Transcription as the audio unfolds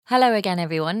Hello again,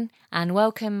 everyone, and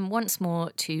welcome once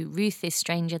more to Ruth is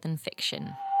Stranger Than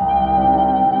Fiction.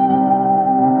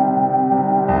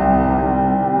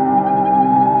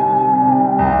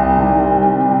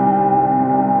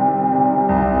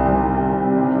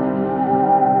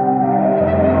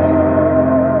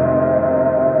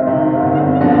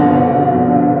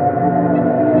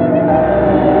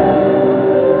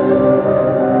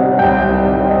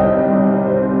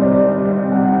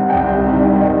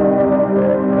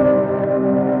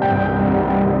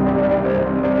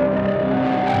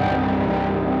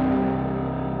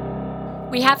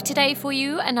 We have today for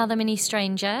you another mini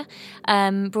stranger,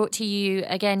 brought to you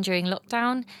again during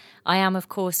lockdown. I am, of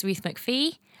course, Ruth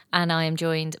McPhee, and I am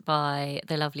joined by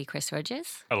the lovely Chris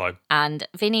Rogers. Hello. And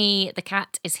Vinny, the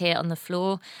cat, is here on the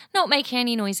floor, not making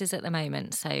any noises at the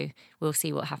moment, so we'll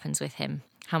see what happens with him,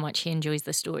 how much he enjoys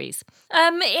the stories.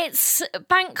 It's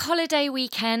bank holiday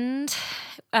weekend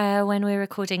when we're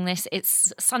recording this.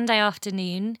 It's Sunday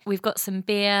afternoon. We've got some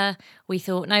beer. We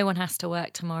thought no one has to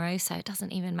work tomorrow, so it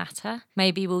doesn't even matter.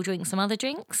 Maybe we'll drink some other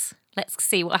drinks. Let's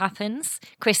see what happens.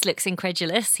 Chris looks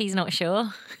incredulous. He's not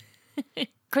sure.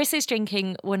 Chris is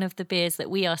drinking one of the beers that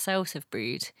we ourselves have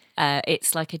brewed.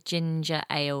 It's like a ginger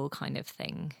ale kind of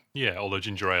thing. Yeah, although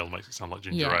ginger ale makes it sound like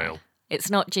ginger ale. It's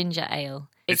not ginger ale.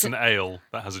 It's an ale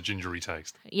that has a gingery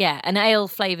taste. Yeah, an ale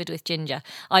flavoured with ginger.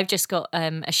 I've just got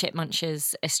a Shit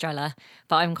Munchers Estrella,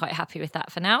 but I'm quite happy with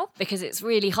that for now because it's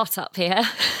really hot up here.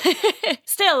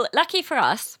 Still, lucky for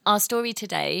us, our story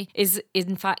today is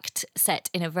in fact set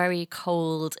in a very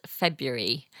cold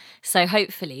February. So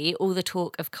hopefully all the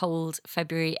talk of cold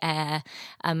February air,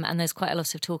 and there's quite a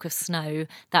lot of talk of snow,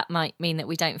 that might mean that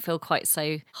we don't feel quite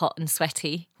so hot and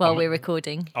sweaty while we're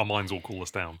recording. Our minds will cool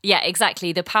us down. Yeah,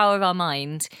 exactly. The power of our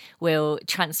mind will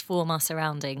transform our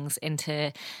surroundings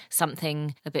into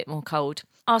something a bit more cold.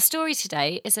 Our story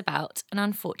today is about an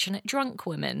unfortunate drunk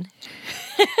woman.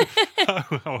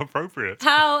 How appropriate.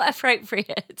 How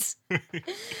appropriate.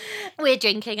 We're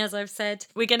drinking, as I've said.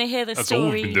 We're going to hear the story. That's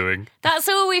all we've been doing. That's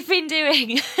all we've been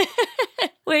doing.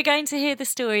 We're going to hear the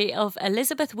story of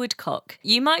Elizabeth Woodcock.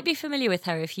 You might be familiar with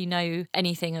her if you know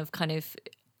anything of kind of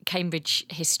Cambridge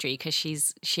history, because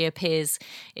she appears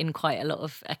in quite a lot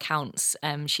of accounts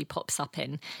she pops up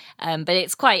in, but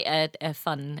it's quite a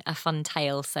fun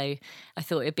tale, so I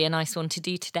thought it'd be a nice one to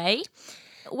do today.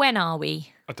 When are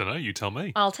we? I don't know, you tell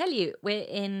me. I'll tell you. We're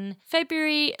in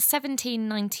February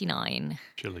 1799.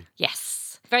 Chilly. Yes.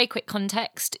 Very quick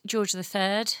context. George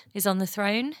III is on the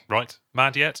throne. Right.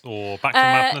 Mad yet? Or back to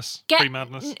madness?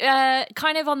 Pre-madness?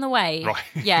 Kind of on the way. Right.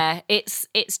 Yeah, it's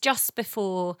just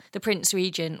before the Prince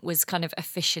Regent was kind of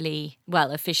officially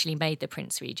made the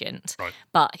Prince Regent. Right.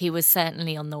 But he was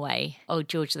certainly on the way. Old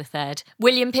George III.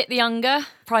 William Pitt the Younger,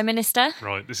 Prime Minister.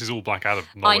 Right. This is all Blackadder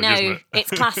knowledge, I know. isn't it?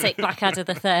 It's classic Blackadder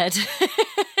III.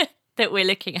 That we're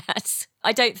looking at.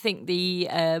 I don't think the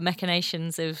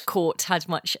machinations of court had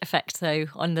much effect, though,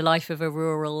 on the life of a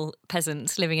rural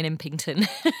peasant living in Impington.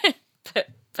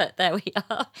 But there we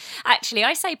are. Actually,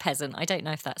 I say peasant. I don't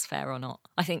know if that's fair or not.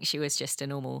 I think she was just a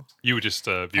normal You were just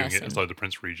viewing person. it as though the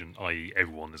Prince Regent, i.e.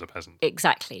 everyone is a peasant.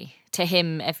 Exactly. To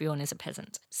him, everyone is a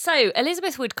peasant. So,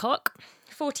 Elizabeth Woodcock,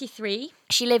 43.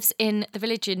 She lives in the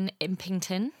village in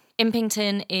Impington.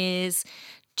 Impington is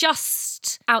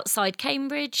just outside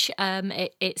Cambridge.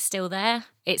 It's still there.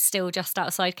 It's still just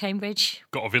outside Cambridge.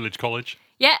 Got a village college?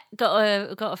 Yeah,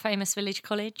 got a famous village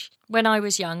college. When I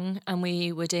was young and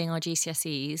we were doing our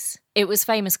GCSEs, it was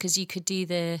famous because you could do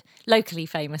the locally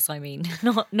famous, I mean,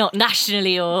 not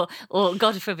nationally or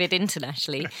God forbid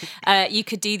internationally. You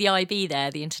could do the IB there,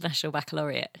 the International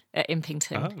Baccalaureate at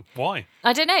Impington. Oh, why?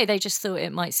 I don't know. They just thought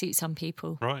it might suit some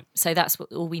people. Right. So that's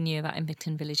all we knew about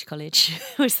Impington Village College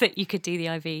was that you could do the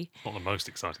IB. Not the most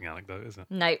exciting anecdote, is it?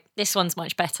 No, this one's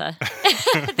much better.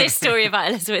 This story about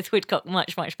Elizabeth Woodcock,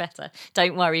 much, much better.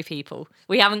 Don't worry, people.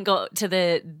 We haven't got to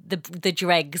the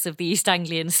dregs of the East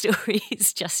Anglian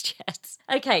stories just yet.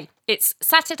 Okay, it's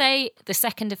Saturday, the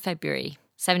 2nd of February,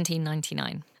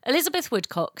 1799. Elizabeth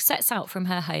Woodcock sets out from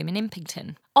her home in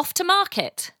Impington, off to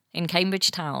market in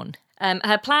Cambridge town.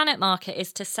 Her plan at market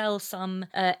is to sell some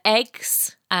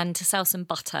eggs and to sell some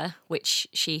butter, which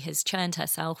she has churned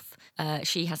herself.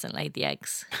 She hasn't laid the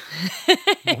eggs.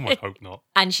 One would hope not.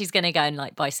 And she's going to go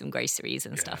and buy some groceries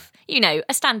and stuff. You know,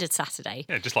 a standard Saturday.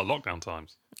 Yeah, just like lockdown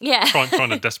times. Yeah. Trying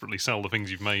to desperately sell the things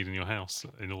you've made in your house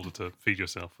in order to feed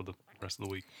yourself for the rest of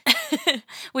the week.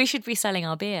 We should be selling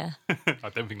our beer. I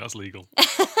don't think that's legal.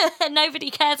 Nobody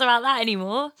cares about that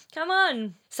anymore. Come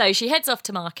on. So she heads off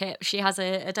to market. She has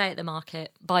a day at the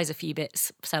market, buys a few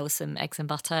bits, sells some eggs and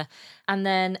butter. And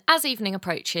then as evening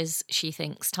approaches, she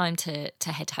thinks time to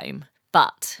head home.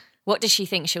 But What does she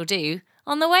think she'll do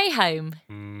on the way home?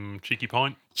 Cheeky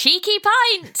pint. Cheeky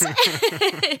pint!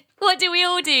 What do we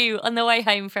all do on the way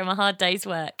home from a hard day's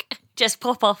work? Just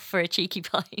pop off for a cheeky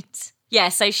pint. Yeah,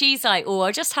 so she's like, oh,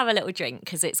 I'll just have a little drink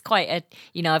because it's quite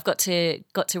a, I've got to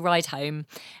ride home.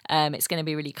 It's going to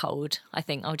be really cold. I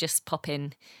think I'll just pop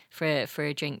in for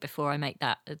a drink before I make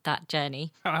that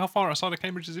journey. How far outside of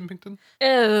Cambridge is Impington?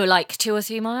 Oh, like 2 or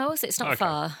 3 miles. It's not Okay.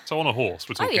 far. So on a horse,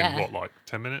 we're talking, yeah. what, like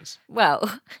 10 minutes?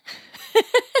 Well,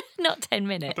 not 10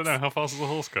 minutes. I don't know, how fast does a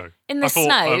horse go? In the I thought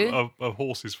snow? A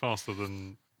horse is faster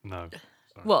than... No.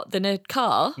 What, than a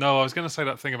car? No, I was going to say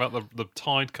that thing about the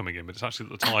tide coming in, but it's actually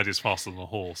that the tide is faster than a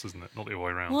horse, isn't it? Not the other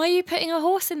way around. Why are you putting a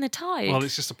horse in the tide? Well,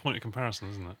 it's just a point of comparison,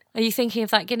 isn't it? Are you thinking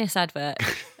of that Guinness advert?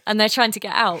 And they're trying to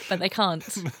get out, but they can't.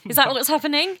 Is that what's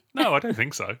happening? No, I don't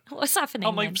think so. What's happening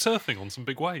Aren't they then? surfing on some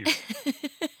big waves?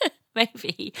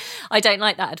 Maybe. I don't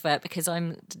like that advert because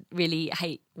I really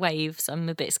hate waves. I'm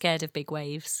a bit scared of big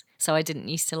waves. So I didn't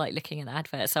used to like looking at the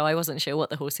advert. So I wasn't sure what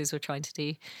the horses were trying to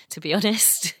do, to be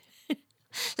honest.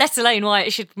 Let alone why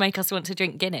it should make us want to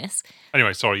drink Guinness.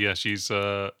 Anyway, sorry, yeah, she's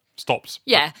stopped.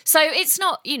 Yeah, so it's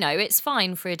not, it's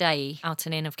fine for a day out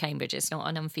and in of Cambridge. It's not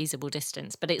an unfeasible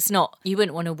distance, but it's not, you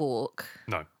wouldn't want to walk.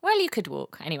 No. Well, you could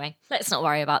walk. Anyway, let's not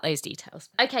worry about those details.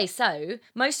 Okay, so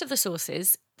most of the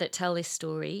sources that tell this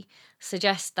story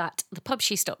suggest that the pub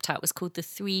she stopped at was called the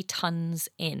 3 Tons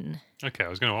Inn. Okay, I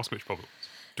was going to ask which pub it was.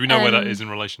 Do we know where that is in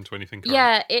relation to anything current?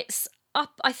 Yeah, it's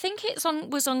up, I think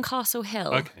was on Castle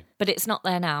Hill, Okay. but it's not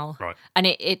there now. Right. And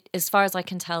it, as far as I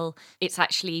can tell, it's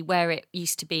actually where it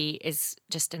used to be is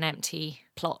just an empty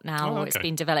plot now. Oh, okay. It's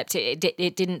been developed. It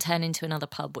didn't turn into another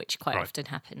pub, which quite Right. often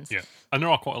happens. Yeah. And there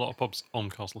are quite a lot of pubs on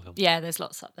Castle Hill. Yeah, there's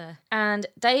lots up there. And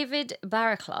David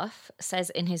Barraclough says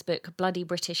in his book, Bloody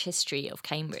British History of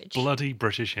Cambridge. Bloody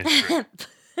British history.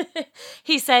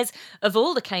 He says, of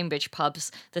all the Cambridge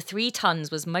pubs, the 3 Tons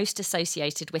was most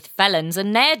associated with felons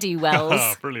and ne'er-do-wells.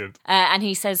 Ah, brilliant. And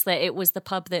he says that it was the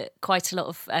pub that quite a lot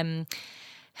of,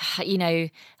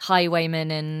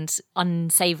 highwaymen and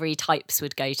unsavoury types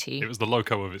would go to. It was the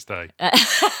loco of its day.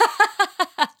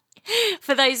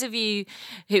 For those of you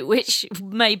which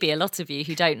may be a lot of you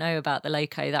who don't know about the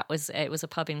Loco, it was a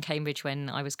pub in Cambridge when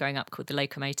I was growing up called the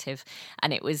Locomotive,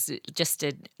 and it was just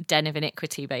a den of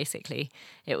iniquity. Basically,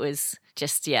 it was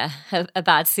just a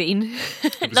bad scene.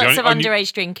 Lots of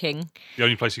underage drinking. The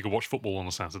only place you could watch football on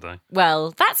a Saturday.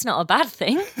 Well, that's not a bad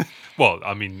thing. Well,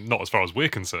 I mean, not as far as we're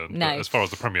concerned. No. But as far as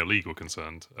the Premier League were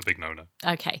concerned, a big no-no.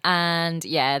 Okay, and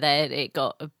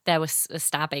there was a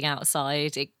stabbing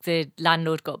outside. The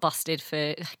landlord got busted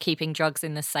for keeping drugs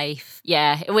in the safe.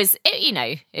 Yeah, it was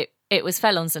was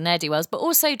felons and ne'er-do-wells, but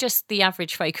also just the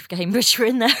average folk of Cambridge were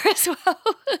in there as well.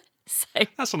 So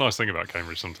That's a nice thing about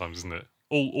Cambridge sometimes, isn't it?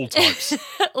 All types.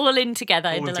 all in together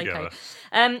in the together. Loco.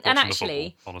 And Watching the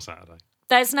actually, football on a Saturday.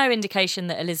 there's no indication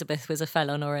that Elizabeth was a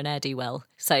felon or an ne'er-do-well,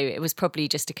 so it was probably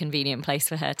just a convenient place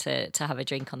for her to have a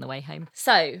drink on the way home.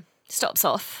 So, stops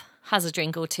off, has a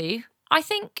drink or two. I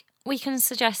think we can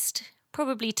suggest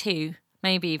probably 2,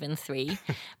 maybe even 3,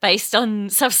 based on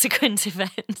subsequent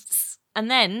events. And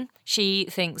then she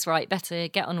thinks, right, better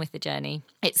get on with the journey.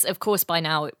 It's, of course, by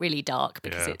now really dark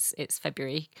because Yeah. it's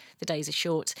February. The days are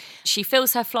short. She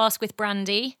fills her flask with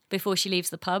brandy before she leaves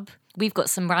the pub. We've got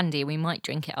some brandy. We might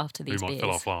drink it after We these might beers.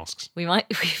 fill our flasks. We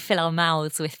fill our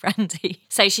mouths with brandy.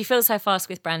 So she fills her flask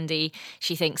with brandy.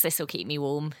 She thinks this will keep me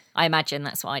warm. I imagine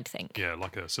that's what I'd think. Yeah,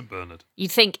 like a St Bernard.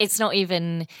 You'd think it's not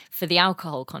even for the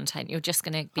alcohol content. You're just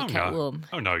going to be kept warm.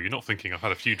 Oh no, you're not thinking I've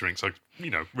had a few drinks. I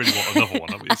really want another one.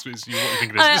 It's what you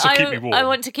think this will keep me warm. I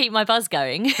want to keep my buzz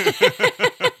going.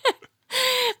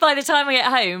 By the time we get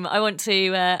home, I want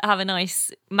to have a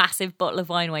nice, massive bottle of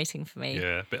wine waiting for me.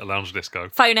 Yeah, a bit of lounge disco.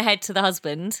 Phone ahead to the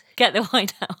husband, get the wine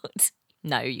out.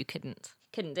 No, you couldn't.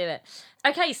 Couldn't do it.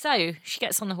 Okay, so she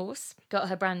gets on the horse, got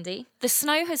her brandy. The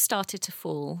snow has started to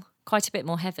fall quite a bit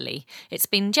more heavily. It's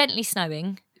been gently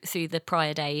snowing through the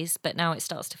prior days, but now it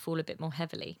starts to fall a bit more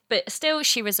heavily. But still,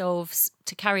 she resolves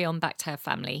to carry on back to her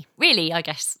family. Really, I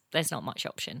guess there's not much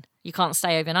option. You can't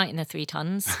stay overnight in the 3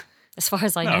 Tons. As far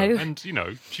as I know. And,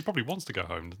 she probably wants to go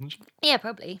home, doesn't she? Yeah,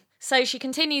 probably. So she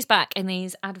continues back in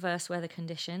these adverse weather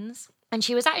conditions. And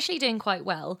she was actually doing quite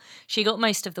well. She got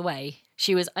most of the way.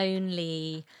 She was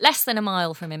only less than a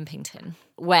mile from Impington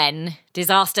when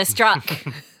disaster struck.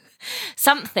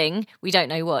 Something, we don't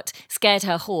know what, scared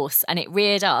her horse and it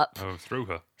reared up. Oh, through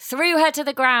her To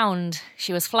the ground.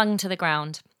 She was flung to the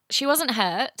ground. She wasn't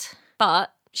hurt,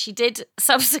 but she did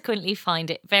subsequently find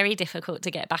it very difficult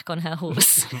to get back on her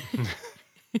horse.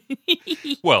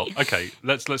 Well, okay,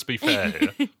 let's be fair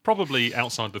here. Probably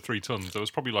outside the 3 tons, there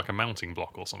was probably like a mounting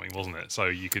block or something, wasn't it? So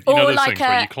you could, Or those like things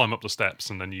where you climb up the steps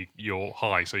and then you're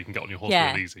high, so you can get on your horse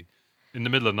Yeah. real easy. In the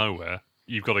middle of nowhere,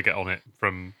 you've got to get on it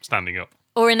from standing up.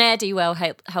 Or an ne'er-do-well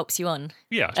helps you on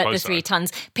Yeah, I at the suppose 3 so.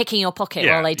 tons, picking your pocket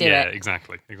Yeah, while they do yeah, it.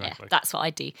 exactly. Yeah, that's what I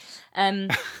do.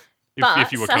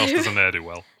 If you were classed as a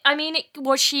ne'er-do-well. I mean,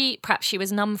 perhaps she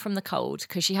was numb from the cold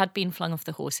because she had been flung off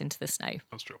the horse into the snow.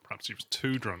 That's true. Perhaps she was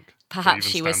too drunk. to Perhaps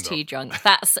even she was stand too up. drunk.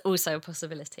 That's also a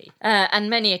possibility. And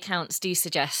many accounts do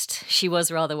suggest she was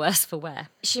rather worse for wear.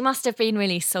 She must have been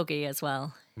really soggy as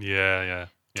well. Yeah.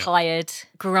 Tired,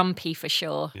 grumpy for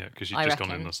sure. Yeah, because you'd I just gone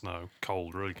in reckon. the snow.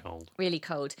 Cold, really cold. Really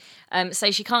cold. So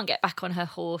she can't get back on her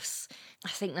horse. I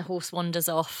think the horse wanders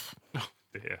off.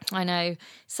 Dear. I know.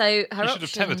 So her You should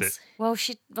have tethered options. it. Well,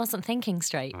 she wasn't thinking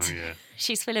straight. Oh, yeah.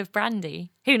 She's full of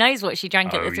brandy. Who knows what she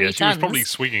drank at Oh, the 3 yeah. She tons? was probably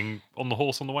swinging on the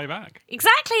horse on the way back.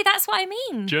 Exactly, that's what I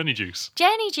mean. Journey juice.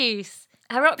 Journey juice.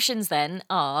 Her options then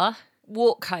are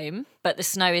walk home, but the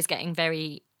snow is getting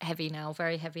very heavy now,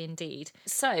 very heavy indeed.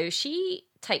 So she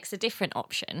takes a different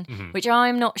option, Mm-hmm. which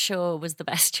I'm not sure was the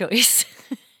best choice.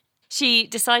 She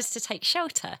decides to take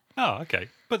shelter. Oh, okay.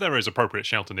 But there is appropriate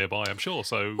shelter nearby, I'm sure.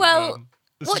 So, Well,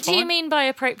 this what is do you fine. mean by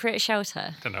appropriate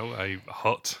shelter? I don't know, a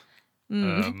hut,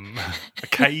 Hmm. a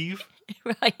cave.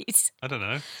 Right. I don't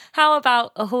know. How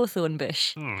about a hawthorn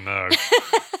bush? Oh no,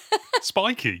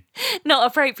 spiky. Not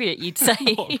appropriate, you'd say.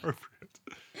 Not appropriate.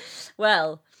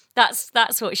 Well,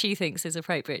 that's what she thinks is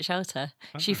appropriate shelter.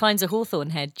 She finds a hawthorn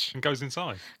hedge, And goes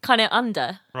inside. kind of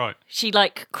under. Right. She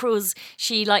nestles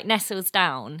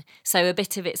down, so a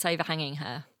bit of it's overhanging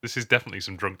her. This is definitely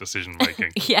some drunk decision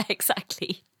making. Yeah,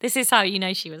 exactly. This is how you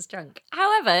know she was drunk.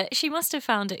 However, she must have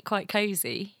found it quite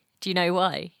cosy. Do you know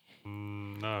why?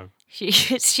 No.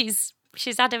 She's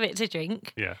had a bit to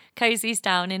drink. Yeah. Cozy's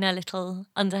down in her little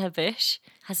under her bush,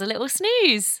 has a little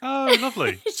snooze. Oh,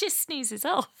 lovely. It just snoozes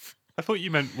off. I thought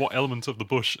you meant what element of the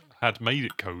bush had made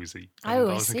it cosy. And Oh,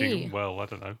 I I was thinking, see. well, I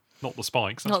don't know. Not the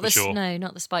spikes, that's Not for the sure. no,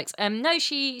 not the spikes. No,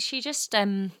 she just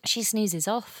she snoozes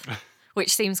off,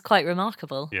 which seems quite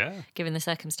remarkable. Yeah. Given the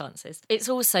circumstances. It's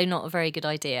also not a very good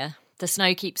idea. The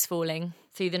snow keeps falling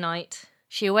through the night.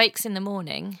 She awakes in the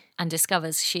morning and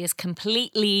discovers she is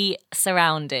completely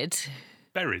surrounded,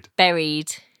 Buried.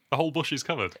 buried. The whole bush is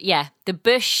covered. Yeah, the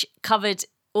bush covered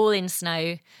all in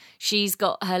snow. She's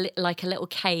got her like a little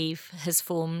cave has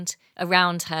formed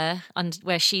around her, and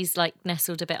where she's like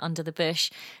nestled a bit under the bush,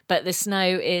 but the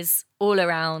snow is all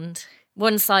around.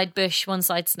 One side bush, one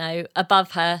side snow.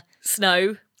 Above her,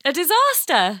 snow. A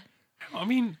disaster. I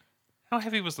mean, how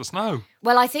heavy was the snow?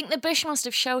 Well, I think the bush must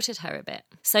have sheltered her a bit,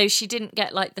 so she didn't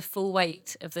get like the full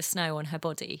weight of the snow on her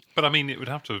body. But I mean, it would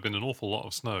have to have been an awful lot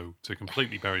of snow to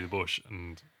completely bury the bush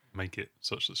and make it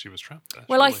such that she was trapped there.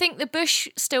 Well, I surely. think the bush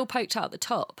still poked out the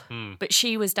top, but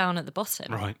she was down at the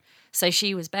bottom. Right. So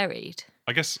she was buried.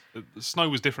 I guess the snow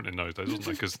was different in those days, wasn't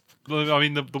it? Because I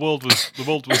mean, the world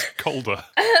was colder.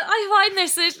 I find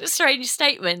this a strange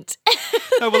statement.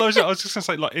 No, well, I was just going to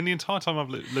say, like, in the entire time I've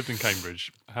lived in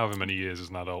Cambridge, however many years as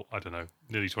an adult, I don't know,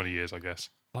 nearly 20 years, I guess.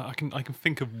 Like, I can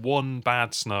think of one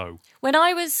bad snow. When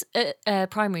I was at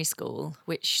primary school,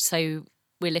 so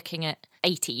we're looking at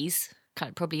 80s, kind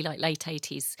of probably like late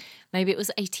 80s, maybe it was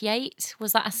 88.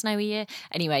 Was that a snowy year?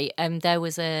 Anyway, there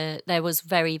was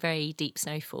very, very deep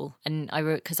snowfall, and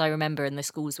because I remember, and the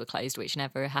schools were closed, which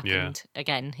never happened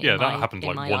again. Yeah, that happened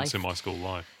like once in my school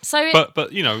life. So,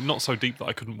 But you know, not so deep that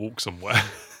I couldn't walk somewhere.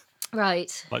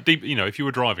 right. Like deep, you know, if you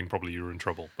were driving, probably you were in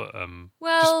trouble. But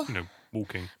Well, just, you know,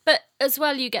 walking. but as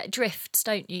well, you get drifts,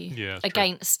 don't you? Yeah, that's true.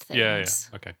 Against things.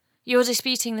 Yeah. Okay. You're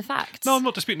disputing the facts. No, I'm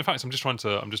not disputing the facts. I'm just trying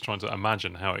to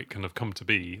imagine how it can have come to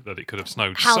be that it could have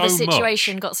snowed How so the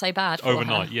situation much got so bad for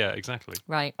overnight. her. Yeah, exactly.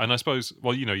 Right. And I suppose,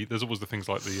 well, you know, there's always the things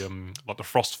like the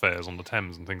frost fairs on the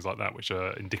Thames and things like that, which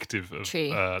are indicative of True.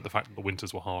 the fact that the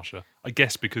winters were harsher. I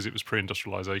guess because it was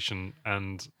pre-industrialisation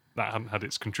and that hadn't had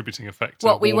its contributing effect. to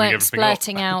What, we warming weren't everything up.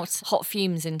 splurting out hot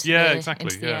fumes into Yeah, the, exactly.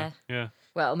 into the Yeah, air. yeah.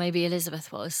 Well, maybe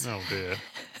Elizabeth was. Oh dear.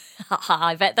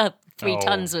 I bet the 3 Oh.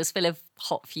 tons was full of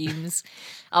hot fumes,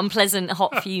 unpleasant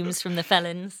hot fumes from the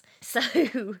felons. So,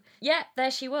 yeah,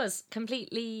 there she was,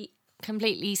 completely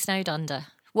snowed under.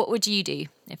 What would you do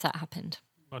if that happened?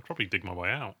 I'd probably dig my way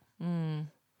out. Hmm.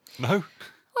 No,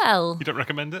 Well, you don't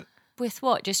recommend it? with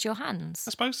what? Just your hands?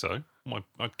 I suppose so.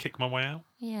 I'd kick my way out.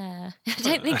 Yeah. I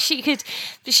don't think she could.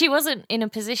 She wasn't in a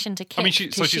position to kick. I mean,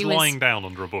 she's 'cause she was- lying down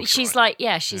under a bush. She's right?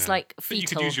 she's Yeah. like But you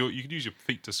fetal. could use your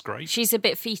feet to scrape. She's a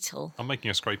bit fetal. I'm making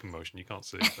a scraping motion. You can't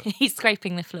see. But He's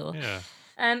scraping the floor. yeah.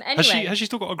 Anyway, Has she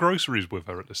still got her groceries with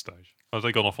her at this stage? Or have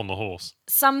they gone off on the horse?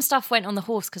 some stuff went on the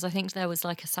horse because I think there was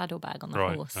like a saddlebag on the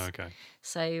Right. horse. Okay.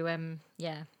 So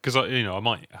yeah, Because I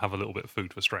might have a little bit of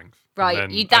food for strength. And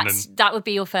right. then- That would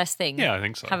be your first thing. yeah, I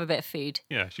think so. Have a bit of food.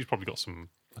 Yeah, she's probably got some.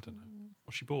 I don't know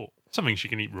what she bought. Something she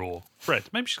can eat raw. Bread.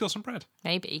 Maybe she's got some bread.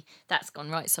 Maybe that's gone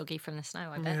right soggy from the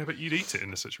snow. I bet. Yeah, but you'd eat it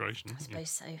in this situation. I suppose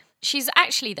so. She's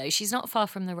actually, though, she's not far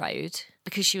from the road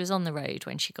because she was on the road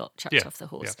when she got chucked Yeah, off the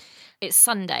horse. It's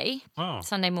Sunday, Oh.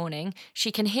 Sunday morning.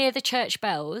 She can hear the church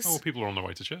bells. Oh, well, people are on their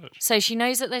way to church. So she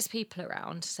knows that there's people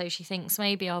around. So she thinks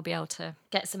maybe I'll be able to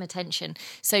get some attention.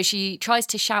 So she tries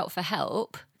to shout for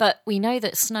help, but we know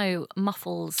that snow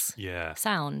muffles Yeah.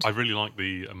 sound. I really like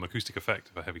the acoustic effect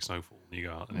of a heavy snowfall when you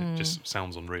go out, and it just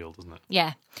sounds unreal, doesn't it?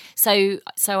 Yeah. So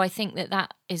I think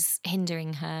that is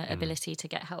hindering her ability to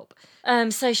get help.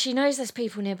 So she knows there's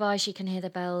people nearby. She can hear the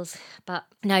bells, but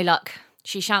no luck.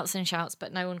 She shouts and shouts,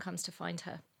 but no one comes to find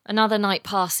her. Another night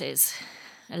passes.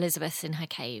 Elizabeth's in her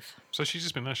cave. So she's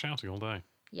just been there shouting all day.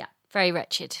 Yeah, very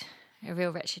wretched. A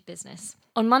real wretched business.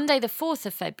 On Monday, the 4th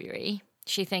of February,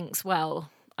 she thinks, well,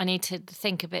 I need to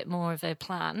think a bit more of a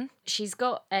plan. She's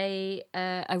got a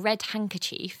red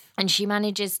handkerchief and she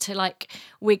manages to like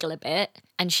wiggle a bit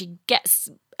and she gets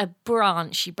a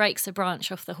branch, she breaks a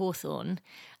branch off the hawthorn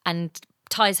and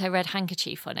ties her red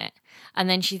handkerchief on it. And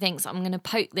then she thinks, I'm going to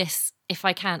poke this, if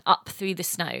I can, up through the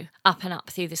snow, up and up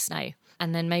through the snow.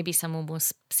 And then maybe someone will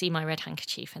see my red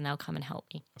handkerchief and they'll come and help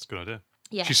me. That's a good idea.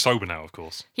 Yeah. She's sober now, of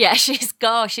course. Yeah,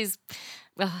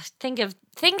 well, think of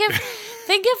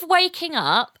waking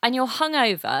up and you're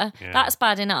hungover. Yeah. That's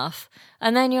bad enough.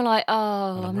 And then you're like,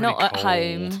 oh, I'm really not at cold.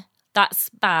 home. That's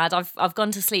bad. I've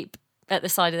gone to sleep at the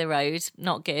side of the road.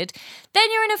 Not good.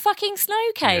 Then you're in a fucking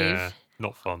snow cave. Yeah,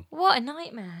 not fun. What a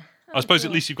nightmare. I suppose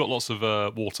at least you've got lots of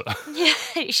water. Yeah,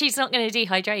 she's not going to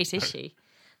dehydrate, is she?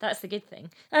 That's the good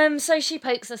thing. So she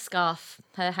pokes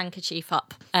her handkerchief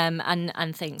up,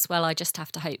 and thinks, well, I just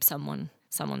have to hope someone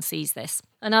sees this.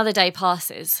 Another day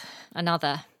passes.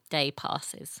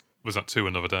 Was that 2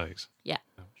 another days? Yeah.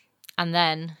 And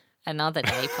then another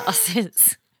day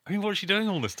passes. I mean, what is she doing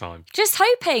all this time? Just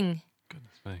hoping.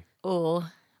 Goodness me.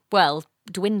 Or, well,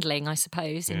 dwindling, I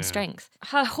suppose, in Yeah. strength.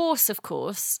 Her horse, of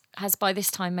course, has by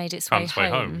this time made its Found way its way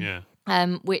home. home, yeah.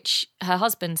 Which her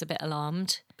husband's a bit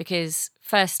alarmed because,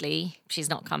 firstly, she's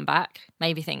not come back.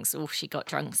 Maybe thinks, oh, she got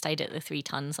drunk, stayed at the 3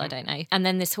 Tons, I don't know. And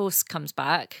then this horse comes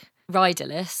back,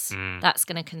 riderless. That's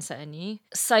going to concern you.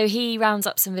 So he rounds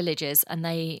up some villagers and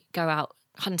they go out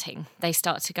hunting. They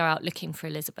start to go out looking for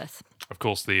Elizabeth. Of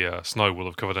course, the snow will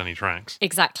have covered any tracks.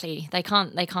 Exactly. They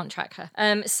can't track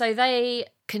her. So they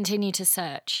continue to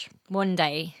search. 1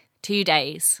 day, 2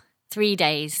 days, 3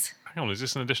 days. Hang on, is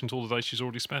this in addition to all the days she's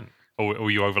already spent? Or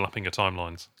are you overlapping her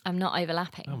timelines? I'm not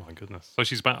overlapping. Oh my goodness! So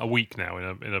she's about a week now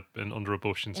in under a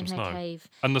bush in some in her snow, cave.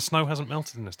 and the snow hasn't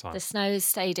melted in this time. The snow has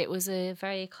stayed. It was a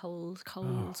very cold. I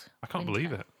can't winter.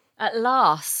 believe it. At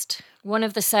last, one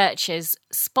of the searchers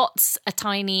spots a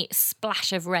tiny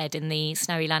splash of red in the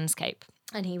snowy landscape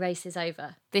and he races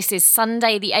over. This is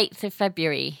Sunday, the 8th of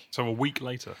February. So a week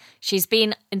later. She's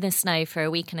been in the snow for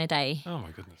a week and a day. Oh my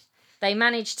goodness! They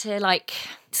manage to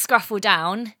scruffle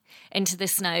down into the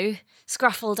snow,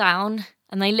 scruffle down,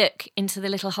 and they look into the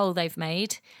little hole they've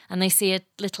made and they see a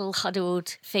little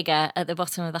huddled figure at the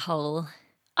bottom of the hole.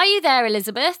 Are you there,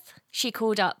 Elizabeth? She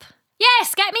called up.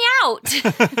 Yes, get me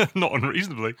out! Not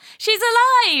unreasonably. She's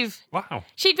alive! Wow.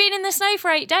 She'd been in the snow for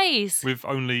 8 days. With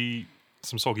only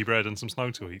some soggy bread and some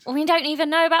snow to eat. We don't even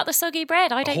know about the soggy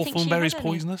bread. I don't think Hawthorn she berries had any.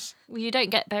 poisonous? Well, you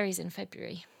don't get berries in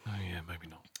February. Oh yeah, maybe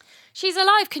not. She's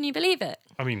alive, can you believe it?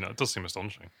 I mean, that does seem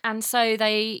astonishing. And so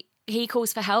he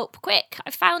calls for help. Quick,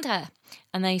 I found her.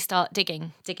 And they start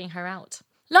digging her out.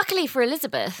 Luckily for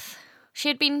Elizabeth, she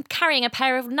had been carrying a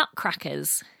pair of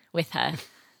nutcrackers with her.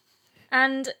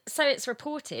 And so it's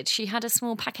reported she had a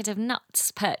small packet of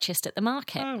nuts purchased at the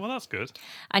market. Oh, well, that's good.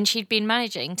 And she'd been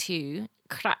managing to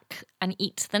crack and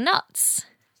eat the nuts.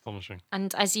 Astonishing.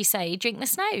 And as you say, drink the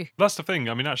snow. That's the thing.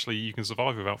 I mean, actually, you can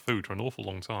survive without food for an awful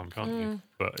long time, can't you?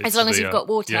 But it's As long as the, you've got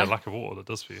water. Yeah, lack of water that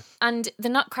does for you. And the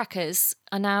nutcrackers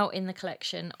are now in the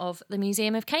collection of the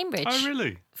Museum of Cambridge. Oh,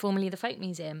 really? Formerly the Folk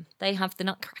Museum. They have the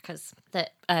nutcrackers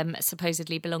that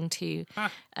supposedly belong to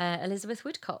Elizabeth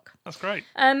Woodcock. That's great.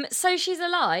 So she's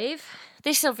alive.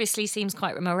 This obviously seems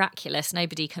quite miraculous.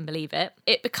 Nobody can believe it.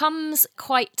 It becomes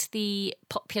quite the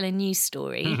popular news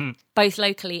story, both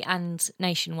locally and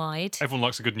nationwide. Everyone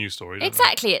likes a good news story, don't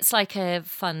Exactly. It's like a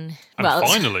fun... they? And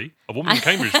finally, a woman in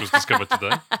Cambridge was discovered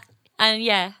today.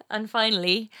 And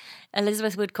finally,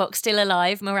 Elizabeth Woodcock still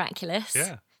alive, miraculous.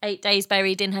 Yeah. 8 days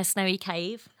buried in her snowy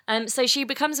cave. So she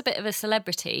becomes a bit of a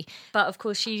celebrity, but of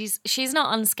course she's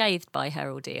not unscathed by her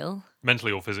ordeal.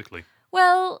 Mentally or physically?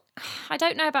 Well, I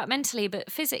don't know about mentally, but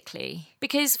physically.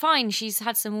 Because fine, she's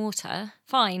had some water.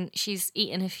 Fine, she's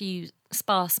eaten a few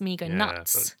sparse Migo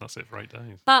nuts. That's it for 8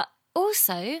 days. But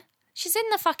also, she's in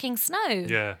the fucking snow.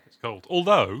 Yeah, it's cold.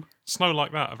 Although, snow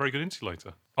like that, a very good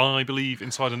insulator. I believe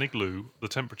inside an igloo, the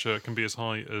temperature can be as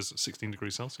high as 16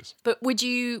 degrees Celsius. But would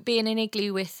you be in an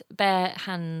igloo with bare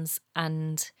hands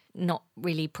and not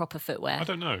really proper footwear? I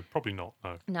don't know. Probably not,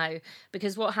 no. No,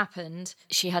 because what happened,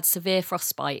 she had severe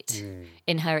frostbite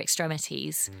in her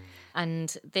extremities.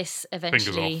 And this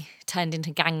eventually turned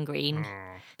into gangrene,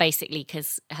 basically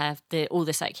because all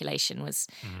the circulation was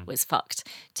fucked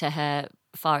to her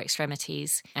far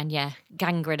extremities. And yeah,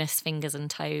 gangrenous fingers and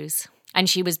toes. And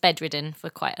she was bedridden for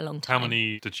quite a long time. How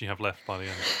many did she have left by the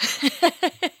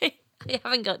end? You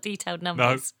haven't got detailed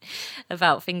numbers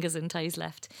about fingers and toes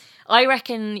left. I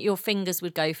reckon your fingers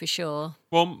would go for sure.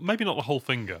 Well, maybe not the whole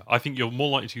finger. I think you're more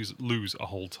likely to lose a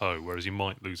whole toe, whereas you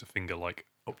might lose a finger like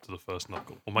up to the first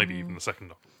knuckle, or maybe even the second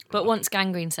knuckle. But once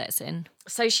gangrene sets in.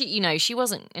 So she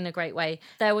wasn't in a great way.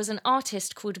 There was an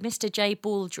artist called Mr. J.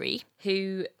 Baldry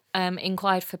who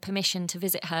inquired for permission to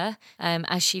visit her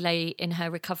as she lay in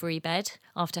her recovery bed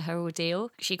after her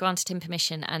ordeal. She granted him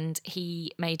permission and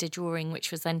he made a drawing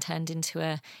which was then turned into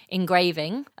a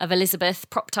engraving of Elizabeth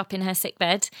propped up in her sick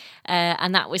bed,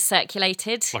 and that was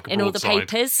circulated like in all the broadside.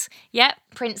 papers. Yep,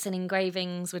 prints and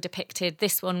engravings were depicted.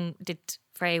 This one did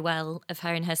very well of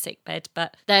her in her sick bed,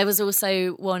 but there was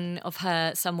also one of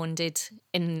her someone did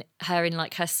in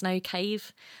like her snow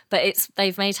cave, but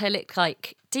they've made her look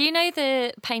like, do you know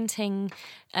the painting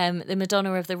The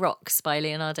Madonna of the Rocks by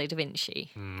Leonardo da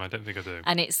Vinci? I don't think I do.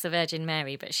 And it's the Virgin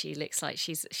Mary, but she looks like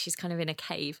she's kind of in a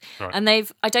cave. Right. And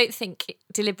I don't think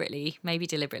maybe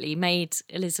deliberately, made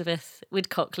Elizabeth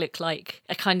Woodcock look like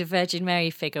a kind of Virgin Mary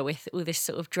figure with all this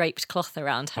sort of draped cloth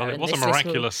around her. Well, it and was a this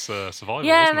miraculous survival,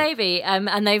 yeah, wasn't it? maybe.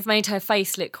 And they've made her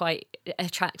face look quite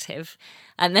attractive.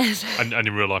 And then, And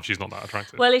in real life, she's not that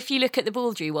attractive. well, if you look at the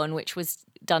Baldry one, which was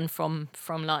done from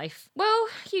life, well,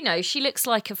 she looks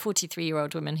like a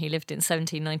 43-year-old woman who lived in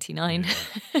 1799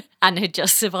 and had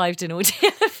just survived an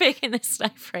ordeal of being in the snow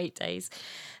for 8 days.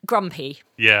 Grumpy,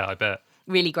 Yeah, I bet.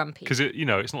 really grumpy. Because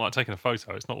it's not like taking a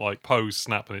photo. It's not like pose,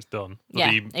 snap, and it's done.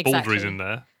 Yeah, the exactly. Baldry's in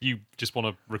there. You just want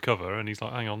to recover, and he's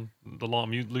like, "Hang on,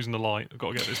 I'm losing the light. I've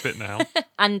got to get this bit now."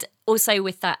 And also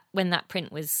with that, when that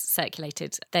print was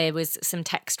circulated, there was some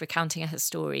text recounting her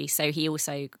story. So he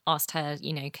also asked her,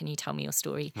 can you tell me your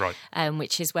story? Right.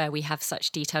 Which is where we have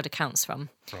such detailed accounts from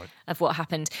Right. of what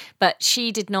happened. But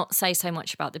she did not say so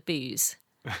much about the booze.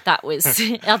 That was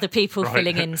other people Right.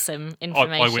 filling in some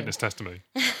information. Eyewitness testimony.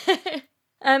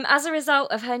 As a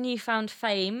result of her newfound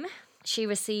fame, she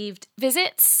received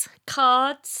visits,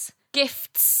 cards,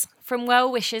 gifts from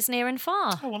well-wishers near and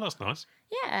far. Oh, well, that's nice.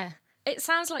 Yeah. It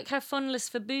sounds like her fondness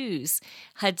for booze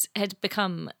had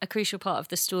become a crucial part of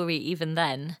the story even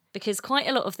then, because quite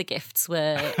a lot of the gifts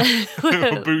were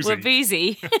Boozy. were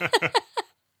boozy.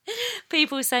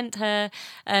 People sent her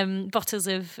bottles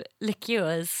of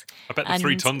liqueurs. I bet the and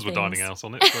 3 tons were things. dining out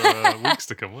on it for weeks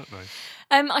to come, weren't they?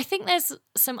 I think there's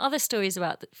some other stories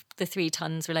about the 3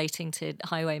 tons relating to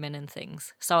highwaymen and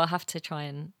things. So I'll have to try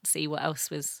and see what else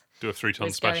was Do a 3-ton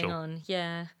was special. going on.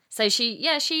 Yeah. So she,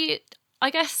 I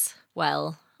guess,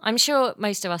 well, I'm sure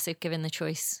most of us are given the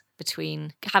choice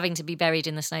between having to be buried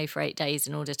in the snow for 8 days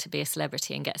in order to be a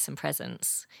celebrity and get some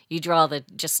presents. You'd rather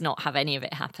just not have any of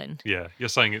it happen. Yeah, you're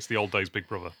saying it's the old days Big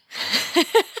Brother.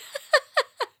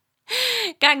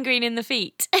 Gangrene in the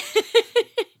feet.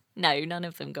 No, none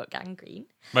of them got gangrene.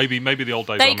 Maybe the old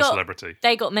days They I'm a got- celebrity.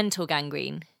 They got mental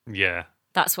gangrene. Yeah.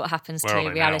 That's what happens Where are to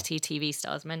they reality TV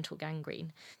stars, mental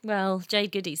gangrene. Well,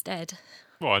 Jade Goody's dead.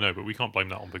 Well, I know, but we can't blame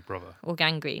that on Big Brother. Or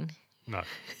gangrene. No.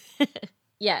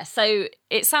 Yeah, so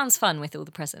it sounds fun with all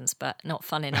the presents, but not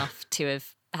fun enough to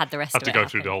have had the rest Had of to it go happen.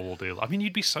 through the whole ordeal. I mean,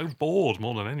 you'd be so bored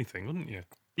more than anything, wouldn't you?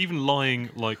 Even lying,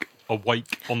 like,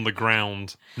 awake on the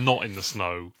ground, not in the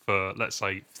snow, for, let's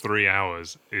say, 3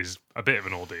 hours is a bit of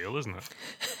an ordeal, isn't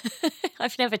it?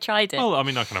 I've never tried it. Well, I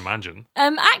mean, I can imagine.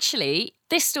 Actually,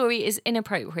 this story is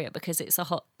inappropriate because it's a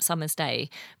hot summer's day,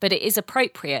 but it is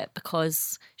appropriate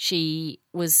because she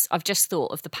was, I've just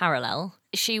thought of the parallel.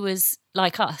 She was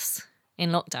like us in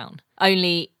lockdown,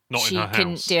 only Not in she her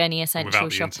couldn't house do any and essential without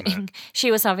the shopping. internet. She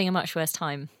was having a much worse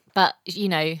time. But,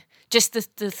 just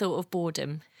the thought of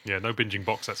boredom. Yeah, no binging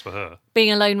box sets for her.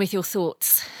 Being alone with your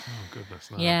thoughts. Oh, goodness,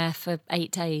 no. Yeah, for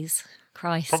 8 days.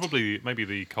 Christ. Probably, maybe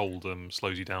the cold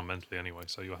slows you down mentally anyway,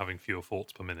 so you're having fewer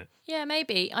thoughts per minute. Yeah,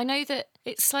 maybe. I know that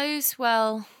it slows,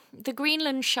 well, the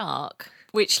Greenland shark,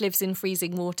 which lives in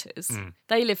freezing waters,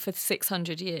 they live for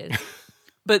 600 years.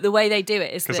 But the way they do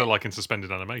it is Because that, they're like in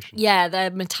suspended animation. yeah, their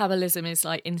metabolism is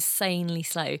like insanely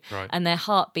slow. Right. And their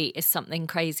heartbeat is something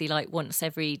crazy, like once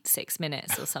every 6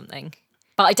 minutes or something.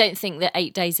 But I don't think that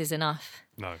 8 days is enough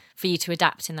No. for you to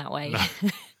adapt in that way.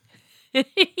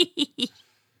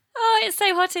 Oh, it's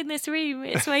so hot in this room.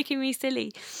 It's making me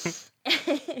silly.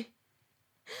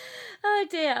 Oh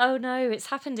dear. Oh no, it's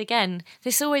happened again.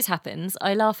 This always happens.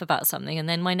 I laugh about something and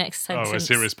then my next Oh, sentence a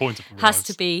serious point of has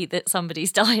to be that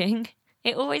somebody's dying.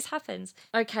 It always happens.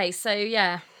 Okay, so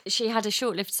yeah, she had a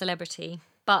short-lived celebrity,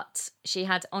 but she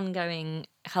had ongoing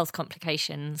health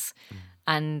complications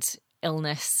and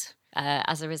illness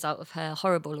as a result of her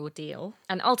horrible ordeal.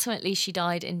 And ultimately, she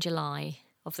died in July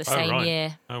of the same right.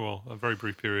 year. Oh, well, a very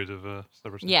brief period of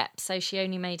celebrity. Yeah, so she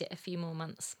only made it a few more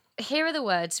months. Here are the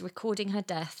words recording her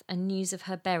death and news of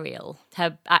her burial,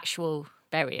 her actual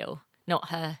burial, not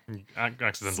her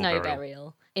Accidental snow burial.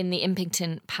 burial, in the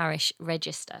Impington Parish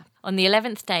Register. On the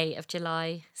 11th day of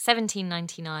July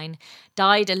 1799,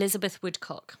 died Elizabeth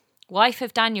Woodcock, wife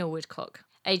of Daniel Woodcock,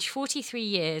 aged 43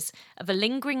 years, of a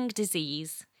lingering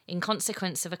disease in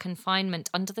consequence of a confinement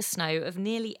under the snow of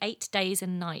nearly 8 days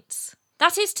and nights.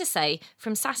 That is to say,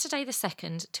 from Saturday the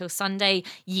 2nd till Sunday,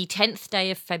 ye 10th day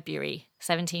of February,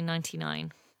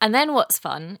 1799. And then what's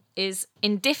fun is,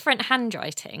 in different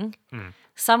handwriting,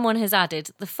 someone has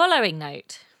added the following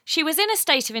note. She was in a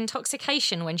state of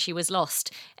intoxication when she was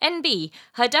lost. N.B.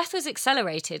 Her death was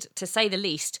accelerated, to say the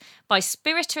least, by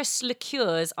spirituous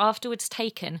liqueurs afterwards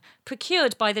taken,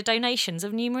 procured by the donations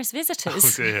of numerous Oh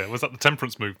visitors. dear, was that the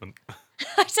temperance movement?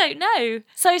 I don't know.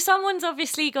 So someone's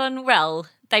obviously gone, well,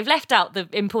 they've left out the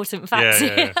important facts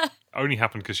here. Yeah. Only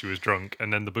happened because she was drunk,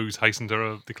 and then the booze hastened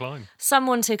her decline.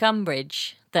 Someone took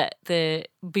umbrage that the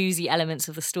boozy elements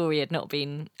of the story had not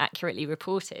been accurately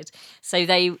reported. So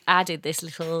they added this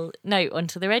little note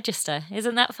onto the register.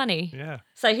 Isn't that funny? Yeah.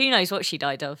 So who knows what she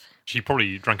died of? She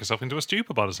probably drank herself into a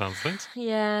stupor by the sounds of things.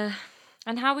 Yeah.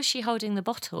 And how was she holding the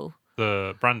bottle?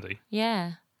 The brandy.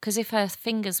 Yeah. Because if her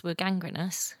fingers were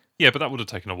gangrenous. Yeah, but that would have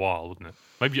taken a while, wouldn't it?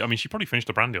 Maybe, I mean, she probably finished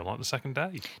the brandy on like the second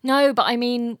day. No, but I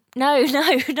mean, no,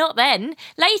 not then.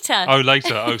 Later. Oh,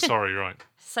 later. Oh, sorry, right.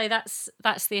 So that's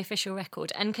the official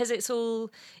record. And because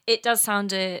it does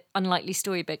sound a unlikely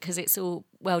story, but because it's all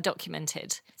well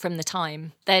documented from the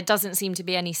time, there doesn't seem to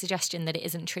be any suggestion that it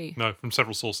isn't true. No, from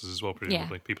several sources as well,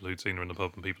 presumably. Yeah. People who'd seen her in the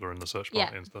pub and people who are in the search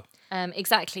party and stuff.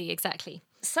 Exactly.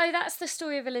 So that's the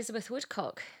story of Elizabeth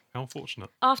Woodcock. How unfortunate.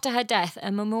 After her death,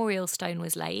 a memorial stone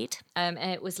was laid.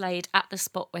 It was laid at the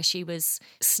spot where she was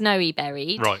snowy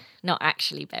buried. Right. Not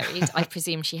actually buried. I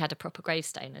presume she had a proper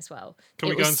gravestone as well. Can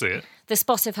we go and see it? The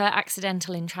spot of her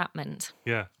accidental entrapment.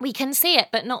 Yeah. We can see it,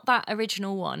 but not that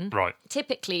original one. Right.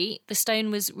 Typically, the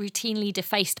stone was routinely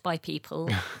defaced by people,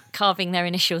 carving their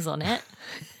initials on it.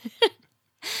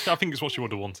 I think it's what she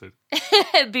would have wanted.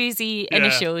 Boozy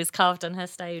initials carved on her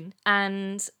stone.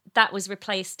 And that was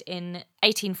replaced in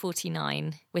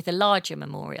 1849 with a larger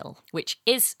memorial, which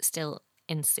is still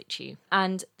in situ.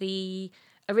 And the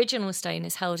original stone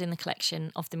is held in the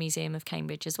collection of the Museum of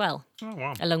Cambridge as well, Oh,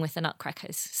 wow. along with the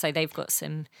Nutcrackers. So they've got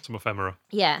some Some ephemera.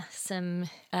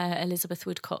 Elizabeth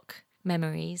Woodcock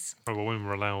memories. Oh, well, when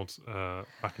we're allowed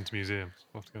back into museums,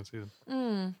 we'll have to go and see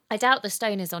them. I doubt the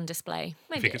stone is on display.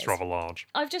 Maybe I think it it's is. rather large.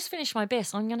 I've just finished my beer,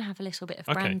 so I'm going to have a little bit of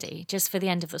Okay. brandy just for the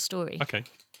end of the story. Okay.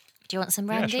 Do you want some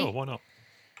brandy? Yeah, sure, why not?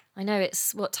 I know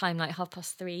it's what time, like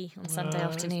 3:30 on Sunday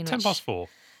afternoon. 10 which- past 4.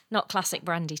 Not classic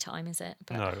brandy time, is it?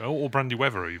 But No, or brandy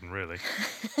weather even, really.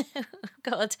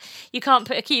 God, you can't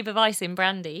put a cube of ice in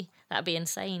brandy. That'd be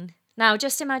insane. Now,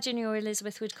 just imagine you're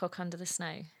Elizabeth Woodcock under the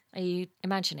snow. Are you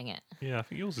imagining it? Yeah, I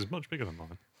think yours is much bigger than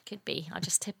mine. Could be.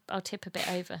 I'll tip a bit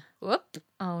over. Whoop.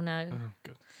 Oh no. Oh,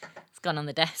 good. It's gone on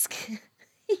the desk.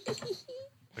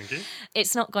 Thank you.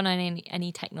 It's not gone on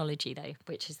any technology though,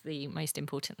 which is the most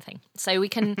important thing. So we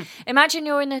can imagine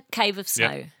you're in a cave of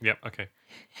snow, Yep, okay.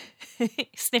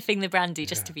 sniffing the brandy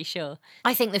just to be sure.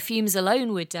 I think the fumes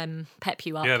alone would pep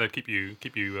you up. Yeah, they'd keep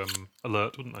you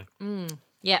alert, wouldn't they?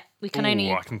 Yeah, we can Ooh,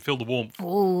 only. I can feel the warmth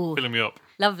Ooh, filling me up.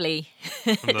 lovely.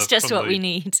 It's just from what we the-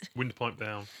 need. Windpipe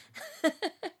down.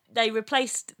 They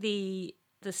replaced the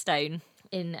stone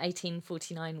in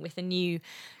 1849 with a new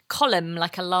column,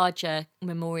 like a larger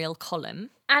memorial column.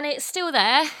 And it's still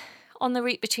there on the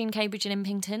route between Cambridge and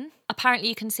Impington. Apparently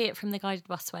you can see it from the guided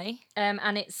busway.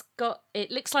 And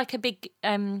it looks like a big,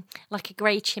 like a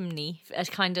grey chimney, a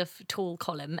kind of tall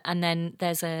column. And then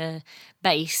there's a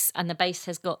base, and the base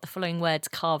has got the following words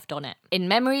carved on it. In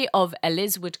memory of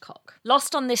Eliz Woodcock,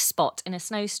 lost on this spot in a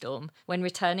snowstorm when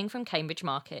returning from Cambridge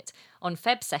Market on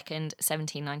Feb 2nd,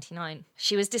 1799.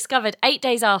 She was discovered 8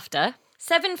 days after,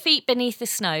 7 feet beneath the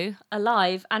snow,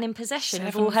 alive and in possession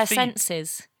of all her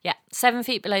senses. Yeah, 7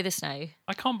 feet below the snow.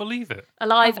 I can't believe it.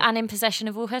 Alive and in possession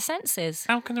of all her senses.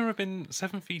 How can there have been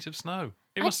 7 feet of snow?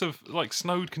 It must have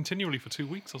snowed continually for 2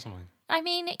 weeks or something. I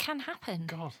mean, it can happen.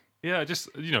 God. Yeah, just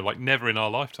like never in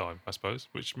our lifetime, I suppose,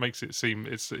 which makes it seem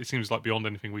it seems like beyond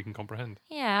anything we can comprehend.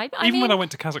 Yeah, Even when I went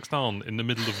to Kazakhstan in the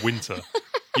middle of winter,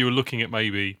 you were looking at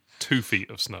maybe 2 feet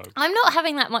of snow. I'm not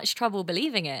having that much trouble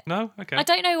believing it. No, okay. I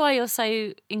don't know why you're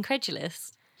so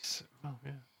incredulous. Well,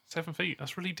 yeah, 7 feet.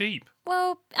 That's really deep.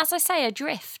 Well, as I say, a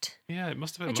drift. Yeah, it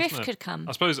must have been. A drift could come.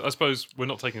 I suppose we're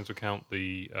not taking into account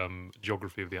the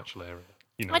geography of the actual area.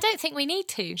 I don't think we need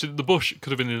to. So the bush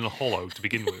could have been in a hollow to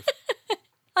begin with.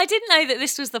 I didn't know that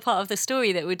this was the part of the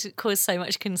story that would cause so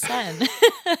much concern.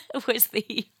 Was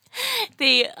the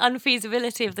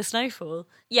unfeasibility of the snowfall.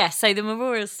 Yes, so the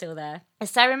memorial's still there. A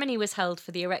ceremony was held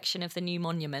for the erection of the new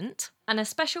monument, and a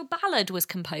special ballad was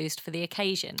composed for the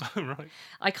occasion. Oh, right.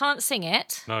 I can't sing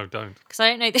it. No, don't. Because I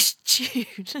don't know this tune.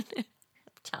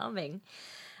 Charming.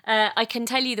 I can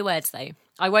tell you the words, though.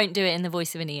 I won't do it in the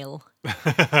voice of an eel. You've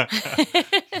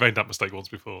made that mistake once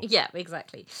before. Yeah,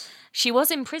 exactly. She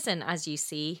was in prison, as you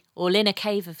see, all in a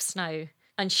cave of snow,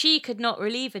 and she could not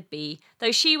relieved be,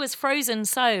 though she was frozen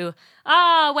so.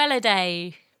 Ah, well a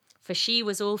day! For she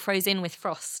was all frozen with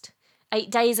frost. 8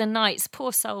 days and nights,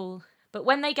 poor soul. But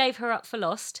when they gave her up for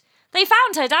lost, they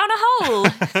found her down a hole.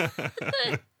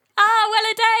 Ah, well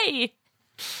a day!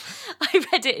 I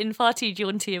read it in far too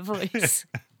jaunty a voice.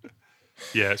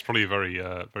 Yeah, it's probably very,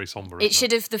 very sombre. It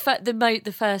should have the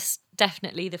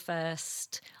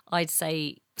first. I'd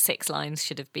say 6 lines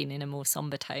should have been in a more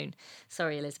sombre tone.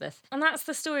 Sorry, Elizabeth. And that's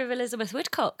the story of Elizabeth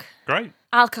Woodcock. Great.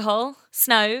 Alcohol,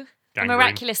 snow, a Gangrene.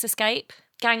 miraculous escape,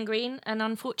 gangrene, an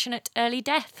unfortunate early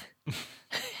death.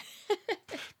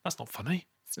 That's not funny.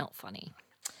 It's not funny.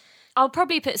 I'll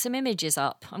probably put some images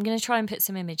up. I'm going to try and put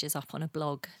some images up on a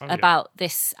blog about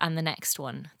this and the next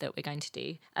one that we're going to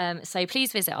do. So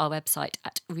please visit our website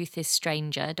at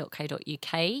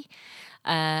ruthisstranger.co.uk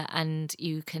and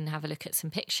you can have a look at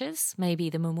some pictures. Maybe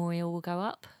the memorial will go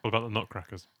up. What about the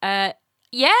nutcrackers? Yeah,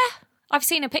 I've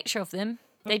seen a picture of them.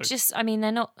 Perfect.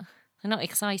 They're not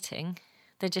exciting.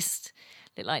 They just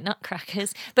look like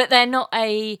nutcrackers, but they're not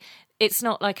it's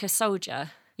not like a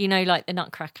soldier, like the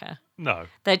nutcracker. No.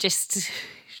 They're just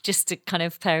a kind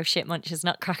of pair of shit munchers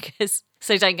nutcrackers.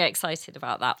 So don't get excited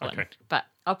about that one. Okay. But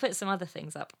I'll put some other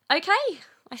things up. Okay,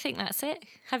 I think that's it.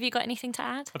 Have you got anything to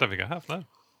add? I don't think I have, no.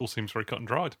 All seems very cut and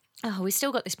dried. Oh, we've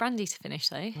still got this brandy to finish,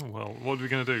 though. Oh, well, what are we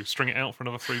going to do? String it out for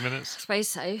another 3 minutes? I suppose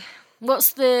so.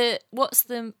 What's the...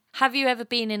 Have you ever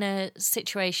been in a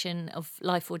situation of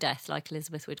life or death like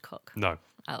Elizabeth Woodcock? No.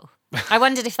 Oh. I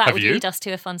wondered if that Have would you? lead us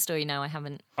to a fun story. No, I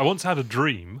haven't. I once had a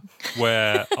dream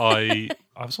where I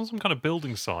was on some kind of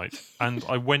building site and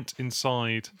I went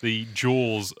inside the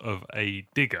jaws of a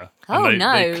digger. Oh, and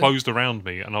no. They closed around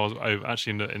me and I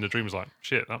actually in the dream was like,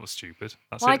 shit, that was stupid.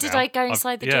 That's Why it did now. I go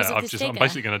inside the jaws of this I'm digger?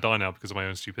 basically going to die now because of my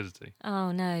own stupidity.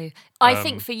 Oh, no. I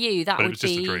think for you, that but it would was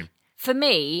just be... a dream. For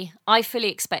me, I fully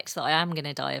expect that I am going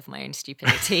to die of my own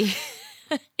stupidity.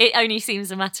 It only seems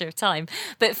a matter of time.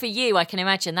 But for you, I can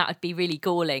imagine that would be really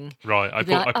galling. Right, I You'd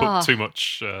be like, put too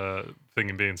much thing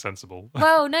in being sensible.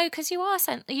 Well, no, because you are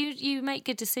you make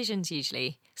good decisions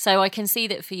usually. So I can see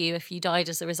that for you, if you died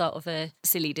as a result of a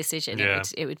silly decision, Yeah.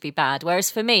 it would be bad.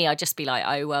 Whereas for me, I'd just be like,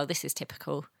 oh, well, this is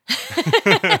typical.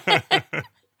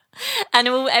 And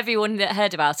everyone that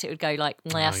heard about it would go like,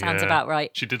 that sounds yeah. about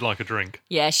right. She did like a drink.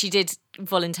 Yeah, she did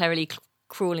voluntarily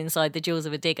crawl inside the jaws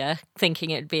of a digger, thinking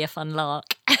it would be a fun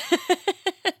lark.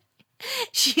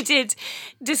 She did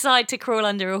decide to crawl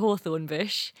under a hawthorn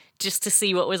bush just to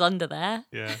see what was under there.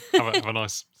 Yeah, have a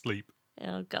nice sleep.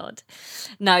 Oh, God.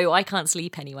 No, I can't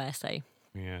sleep anywhere, so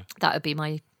Yeah. that would be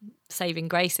my saving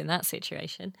grace in that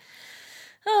situation.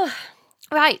 Oh,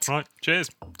 right. Right, cheers.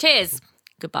 Cheers.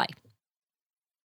 Goodbye.